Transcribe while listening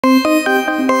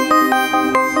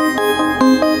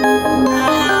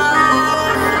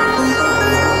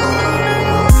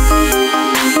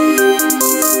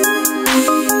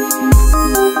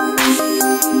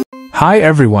Hi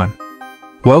everyone!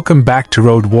 Welcome back to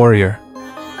Road Warrior.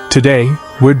 Today,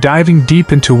 we're diving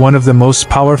deep into one of the most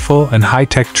powerful and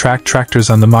high-tech track tractors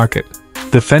on the market,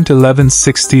 the Fendt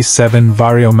 1167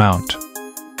 Vario mount.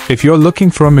 If you're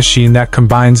looking for a machine that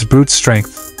combines brute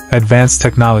strength, advanced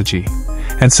technology,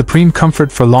 and supreme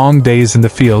comfort for long days in the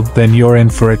field, then you're in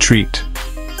for a treat.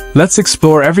 Let's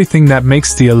explore everything that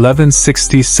makes the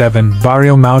 1167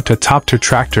 Vario mount a top-tier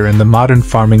tractor in the modern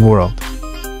farming world.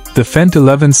 The Fendt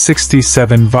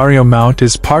 1167 Vario mount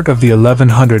is part of the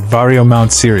 1100 Vario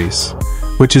mount series,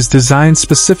 which is designed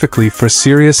specifically for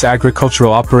serious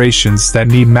agricultural operations that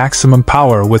need maximum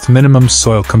power with minimum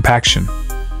soil compaction.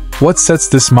 What sets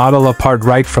this model apart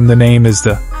right from the name is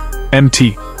the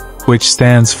MT, which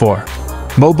stands for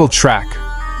Mobile Track.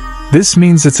 This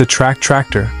means it's a track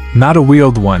tractor, not a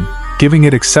wheeled one, giving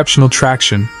it exceptional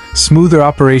traction, smoother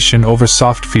operation over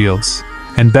soft fields,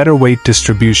 and better weight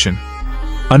distribution.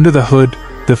 Under the hood,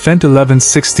 the Fendt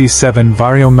 1167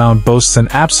 Vario mount boasts an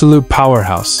absolute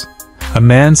powerhouse, a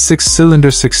MAN 6-cylinder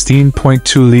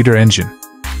 16.2-liter engine.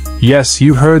 Yes,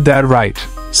 you heard that right,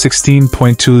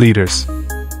 16.2 liters.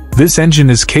 This engine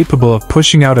is capable of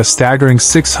pushing out a staggering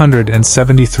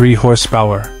 673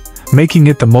 horsepower, making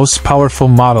it the most powerful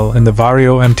model in the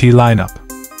Vario MT lineup.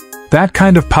 That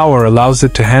kind of power allows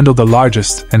it to handle the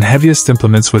largest and heaviest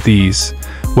implements with ease,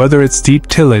 whether it's deep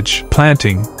tillage,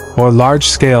 planting, or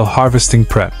large-scale harvesting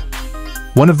prep.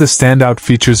 One of the standout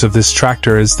features of this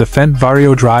tractor is the Fendt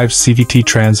VarioDrive CVT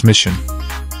transmission.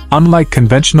 Unlike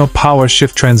conventional power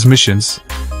shift transmissions,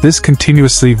 this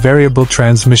continuously variable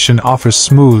transmission offers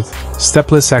smooth,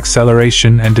 stepless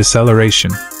acceleration and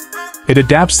deceleration. It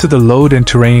adapts to the load and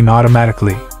terrain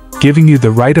automatically, giving you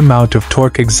the right amount of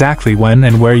torque exactly when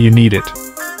and where you need it.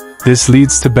 This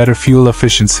leads to better fuel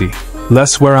efficiency,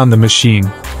 less wear on the machine,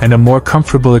 and a more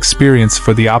comfortable experience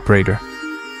for the operator.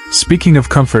 Speaking of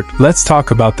comfort, let's talk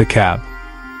about the cab.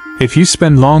 If you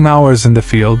spend long hours in the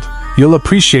field, you'll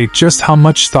appreciate just how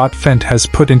much thought Fendt has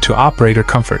put into operator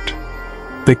comfort.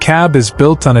 The cab is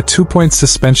built on a 2-point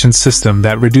suspension system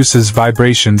that reduces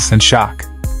vibrations and shock.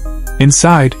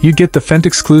 Inside, you get the Fendt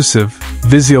exclusive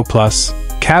Visio Plus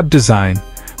cab design,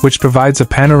 which provides a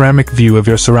panoramic view of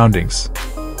your surroundings.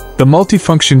 The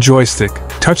multifunction joystick,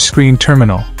 touchscreen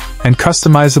terminal, and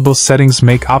customizable settings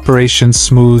make operations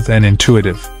smooth and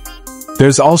intuitive.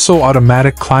 There's also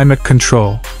automatic climate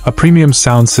control, a premium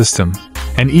sound system,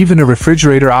 and even a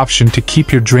refrigerator option to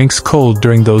keep your drinks cold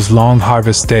during those long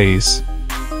harvest days.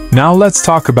 Now let's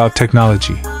talk about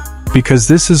technology, because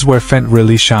this is where Fendt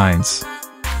really shines.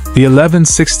 The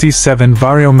 1167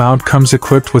 Vario mount comes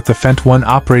equipped with the FendtONE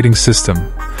operating system,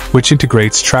 which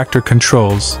integrates tractor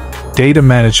controls, data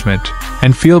management,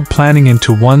 and field planning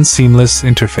into one seamless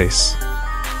interface.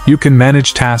 You can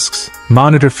manage tasks,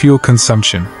 monitor fuel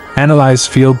consumption, analyze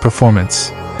field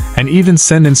performance, and even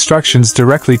send instructions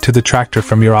directly to the tractor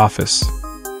from your office.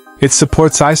 It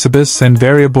supports ISOBUS and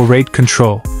variable rate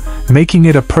control, making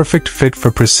it a perfect fit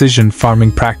for precision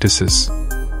farming practices.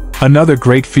 Another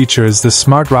great feature is the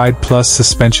Smart Ride Plus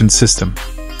suspension system.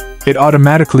 It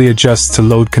automatically adjusts to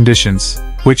load conditions,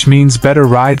 which means better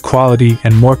ride quality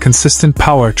and more consistent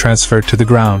power transfer to the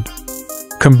ground.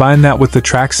 Combine that with the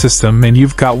track system and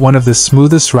you've got one of the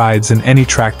smoothest rides in any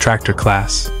track tractor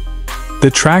class.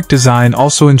 The track design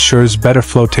also ensures better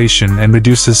flotation and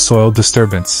reduces soil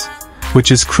disturbance,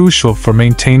 which is crucial for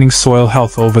maintaining soil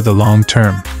health over the long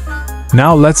term.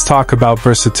 Now let's talk about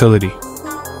versatility.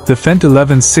 The Fendt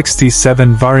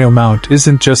 1167 Vario mount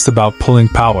isn't just about pulling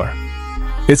power.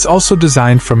 It's also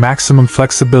designed for maximum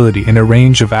flexibility in a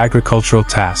range of agricultural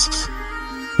tasks.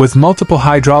 With multiple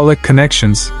hydraulic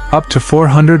connections, up to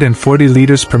 440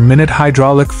 liters per minute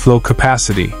hydraulic flow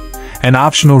capacity, and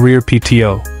optional rear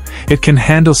PTO, it can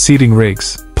handle seeding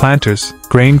rigs, planters,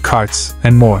 grain carts,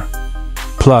 and more.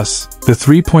 Plus, the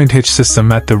 3-point hitch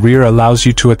system at the rear allows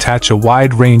you to attach a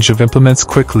wide range of implements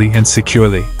quickly and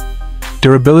securely.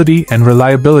 Durability and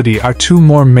reliability are two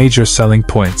more major selling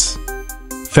points.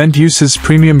 Fendt uses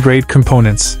premium-grade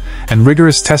components and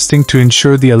rigorous testing to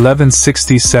ensure the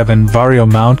 1167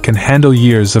 Vario mount can handle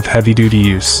years of heavy-duty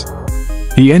use.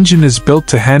 The engine is built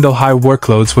to handle high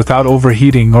workloads without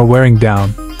overheating or wearing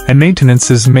down, and maintenance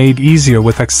is made easier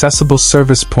with accessible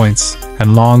service points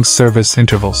and long service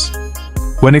intervals.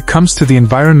 When it comes to the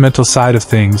environmental side of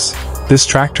things, this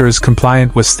tractor is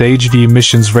compliant with Stage V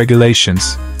emissions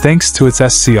regulations, thanks to its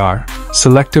SCR,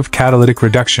 Selective Catalytic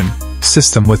Reduction,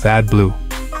 system with AdBlue.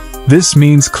 This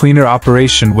means cleaner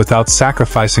operation without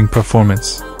sacrificing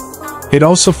performance. It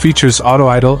also features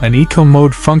auto-idle and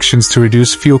eco-mode functions to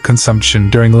reduce fuel consumption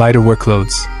during lighter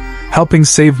workloads, helping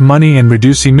save money and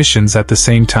reduce emissions at the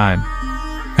same time.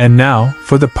 And now,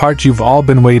 for the part you've all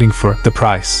been waiting for, the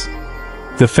price.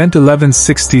 The Fendt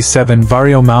 1167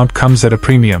 Vario mount comes at a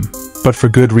premium, but for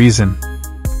good reason.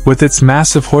 With its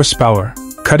massive horsepower,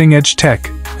 cutting-edge tech,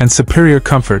 and superior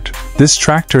comfort, this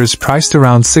tractor is priced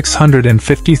around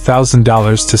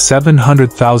 $650,000 to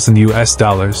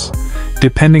 $700,000,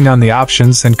 depending on the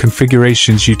options and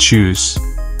configurations you choose.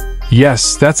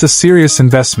 Yes, that's a serious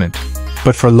investment,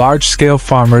 but for large-scale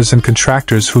farmers and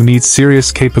contractors who need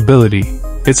serious capability,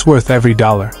 it's worth every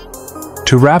dollar.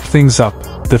 To wrap things up,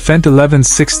 the Fendt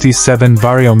 1167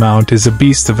 Vario mount is a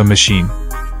beast of a machine.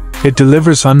 It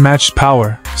delivers unmatched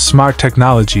power, smart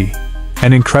technology,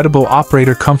 and incredible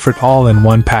operator comfort all in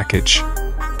one package.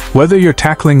 Whether you're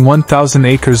tackling 1,000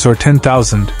 acres or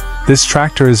 10,000, this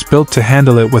tractor is built to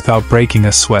handle it without breaking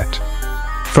a sweat.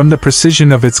 From the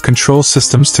precision of its control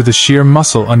systems to the sheer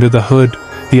muscle under the hood,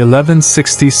 the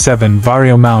 1167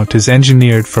 Vario mount is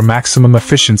engineered for maximum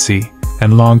efficiency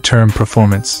and long-term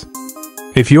performance.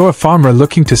 If you're a farmer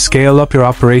looking to scale up your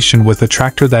operation with a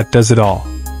tractor that does it all,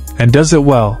 and does it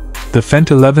well, the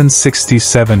Fendt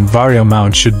 1167 Vario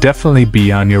mount should definitely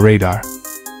be on your radar.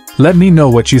 Let me know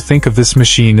what you think of this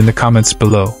machine in the comments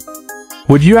below.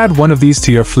 Would you add one of these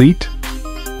to your fleet?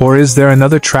 Or is there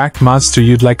another track monster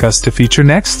you'd like us to feature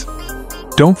next?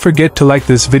 Don't forget to like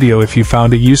this video if you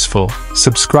found it useful,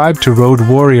 subscribe to Road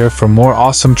Warrior for more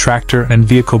awesome tractor and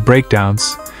vehicle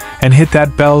breakdowns, and hit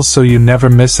that bell so you never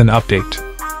miss an update.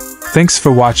 Thanks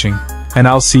for watching, and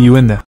I'll see you in the